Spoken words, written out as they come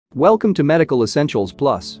Welcome to Medical Essentials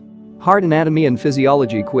Plus Heart Anatomy and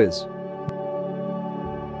Physiology Quiz.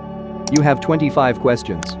 You have 25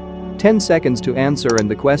 questions. 10 seconds to answer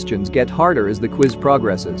and the questions get harder as the quiz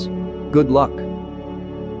progresses. Good luck.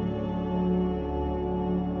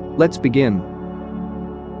 Let's begin.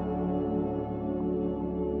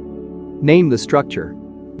 Name the structure.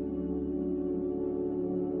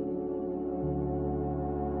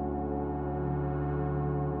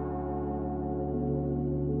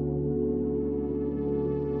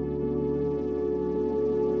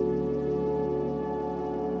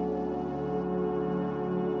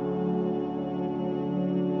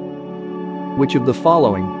 Which of the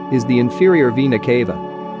following is the inferior vena cava?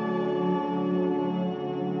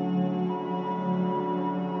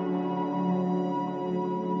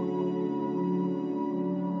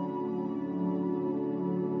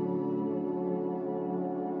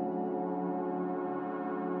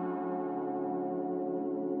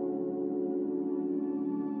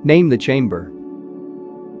 Name the chamber.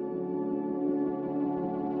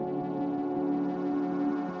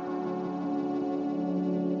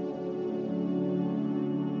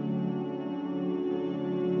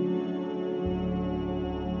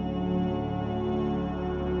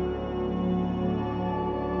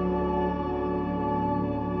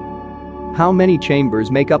 How many chambers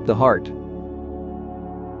make up the heart?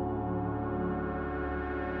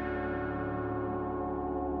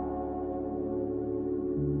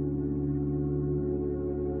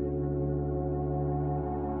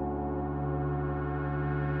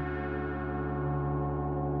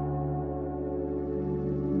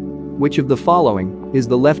 Which of the following is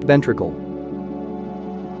the left ventricle?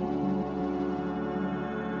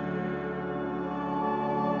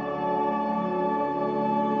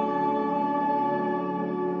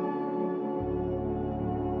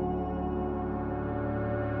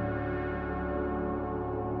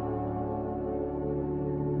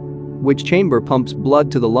 Which chamber pumps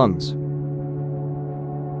blood to the lungs?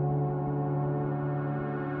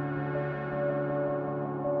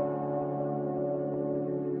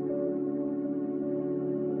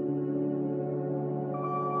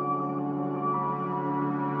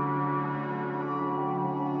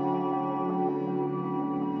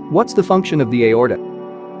 What's the function of the aorta?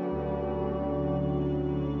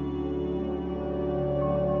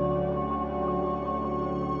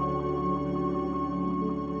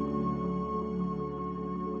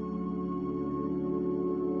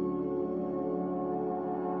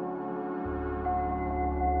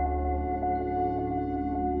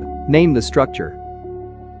 Name the structure.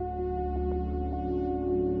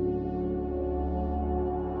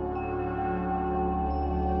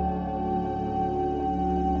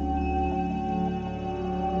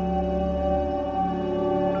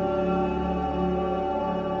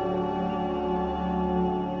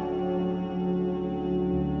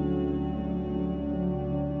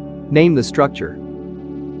 Name the structure.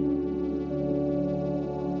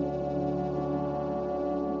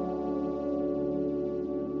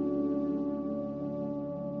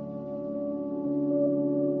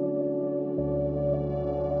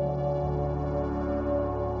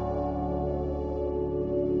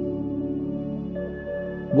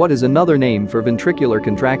 What is another name for ventricular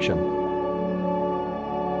contraction?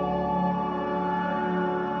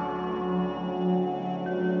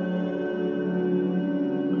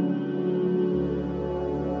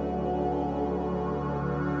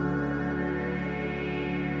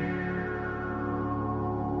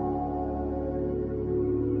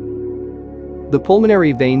 The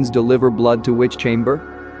pulmonary veins deliver blood to which chamber?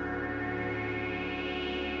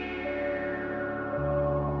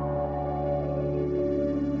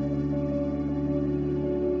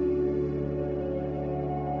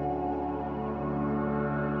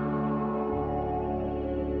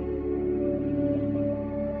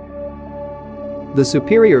 The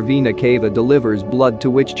superior vena cava delivers blood to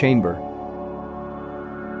which chamber?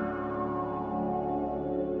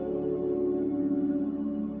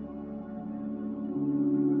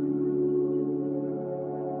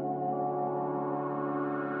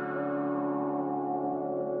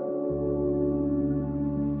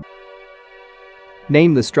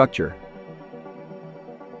 Name the structure.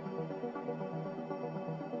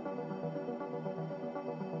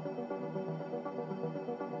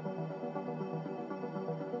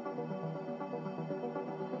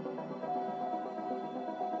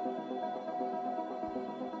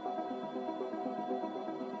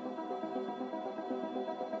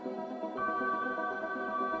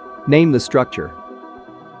 Name the structure.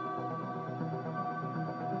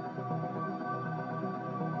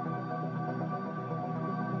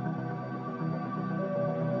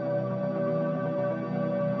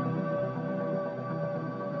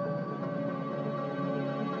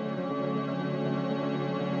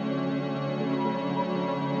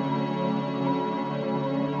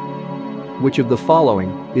 Which of the following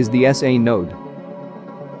is the SA node?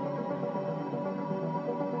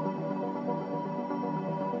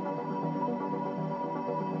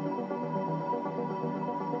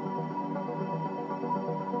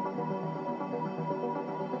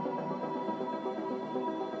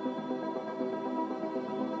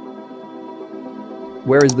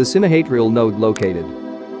 Where is the sinoatrial node located?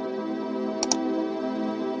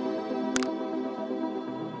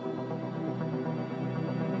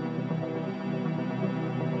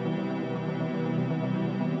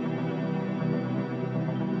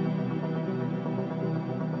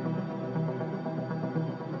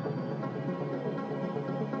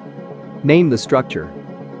 Name the structure.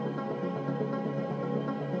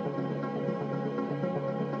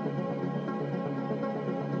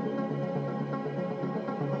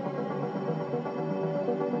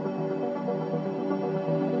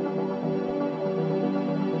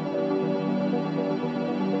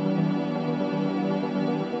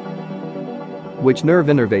 Which nerve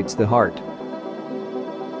innervates the heart?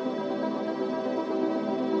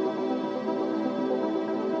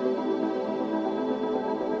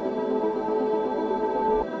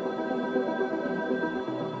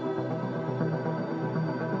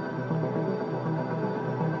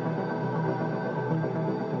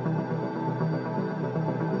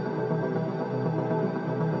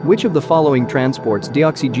 Which of the following transports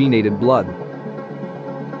deoxygenated blood?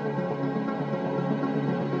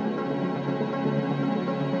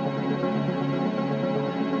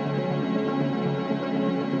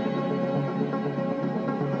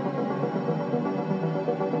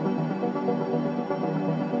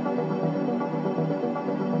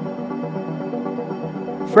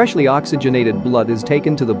 Freshly oxygenated blood is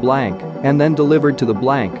taken to the blank and then delivered to the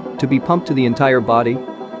blank to be pumped to the entire body.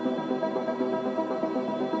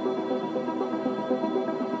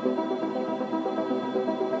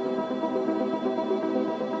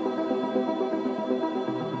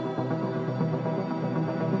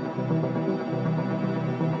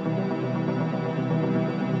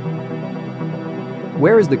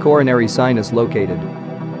 Where is the coronary sinus located?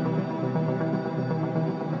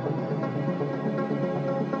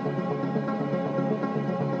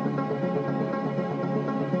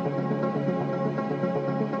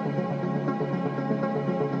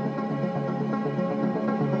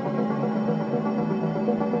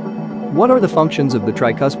 What are the functions of the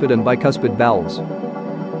tricuspid and bicuspid valves?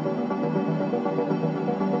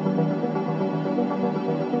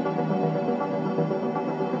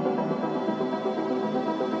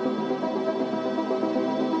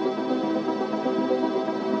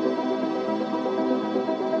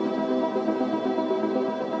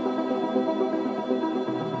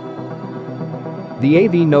 The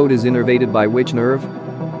AV node is innervated by which nerve?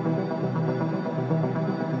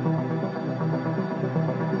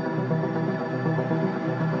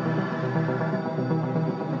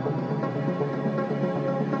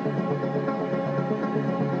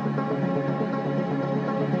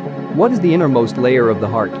 What is the innermost layer of the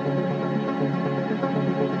heart?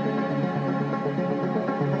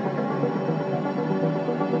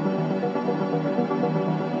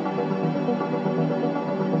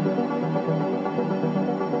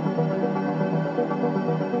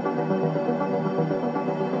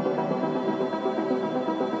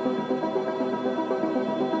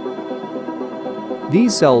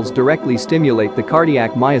 These cells directly stimulate the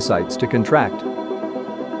cardiac myocytes to contract.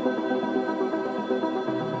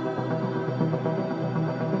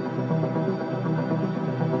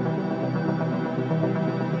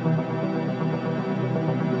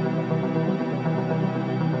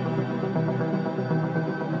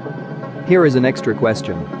 Here is an extra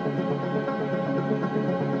question.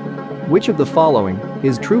 Which of the following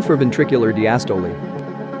is true for ventricular diastole?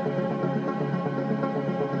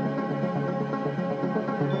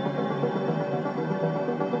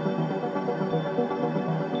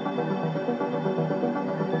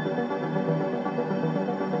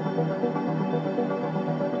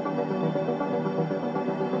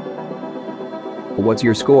 What's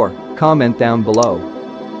your score? Comment down below.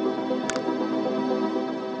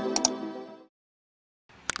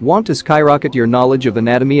 Want to skyrocket your knowledge of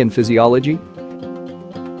anatomy and physiology?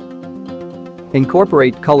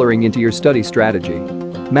 Incorporate coloring into your study strategy.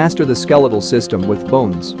 Master the skeletal system with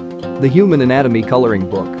Bones, the Human Anatomy Coloring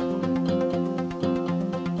Book.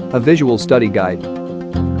 A visual study guide.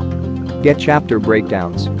 Get chapter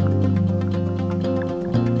breakdowns.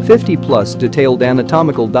 50+ detailed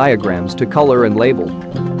anatomical diagrams to color and label.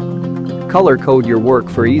 Color code your work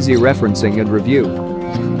for easy referencing and review.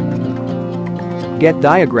 Get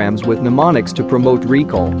diagrams with mnemonics to promote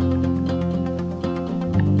recall.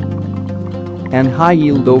 and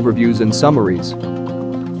high-yield overviews and summaries.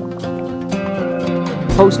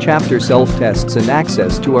 Post-chapter self-tests and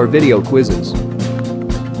access to our video quizzes.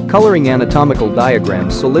 Coloring anatomical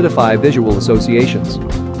diagrams solidify visual associations.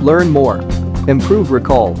 Learn more, improve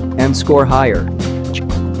recall, and score higher.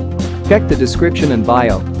 Check the description and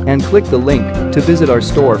bio, and click the link to visit our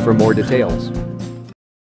store for more details.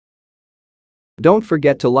 Don't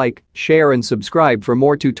forget to like, share and subscribe for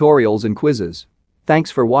more tutorials and quizzes.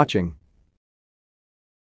 Thanks for watching.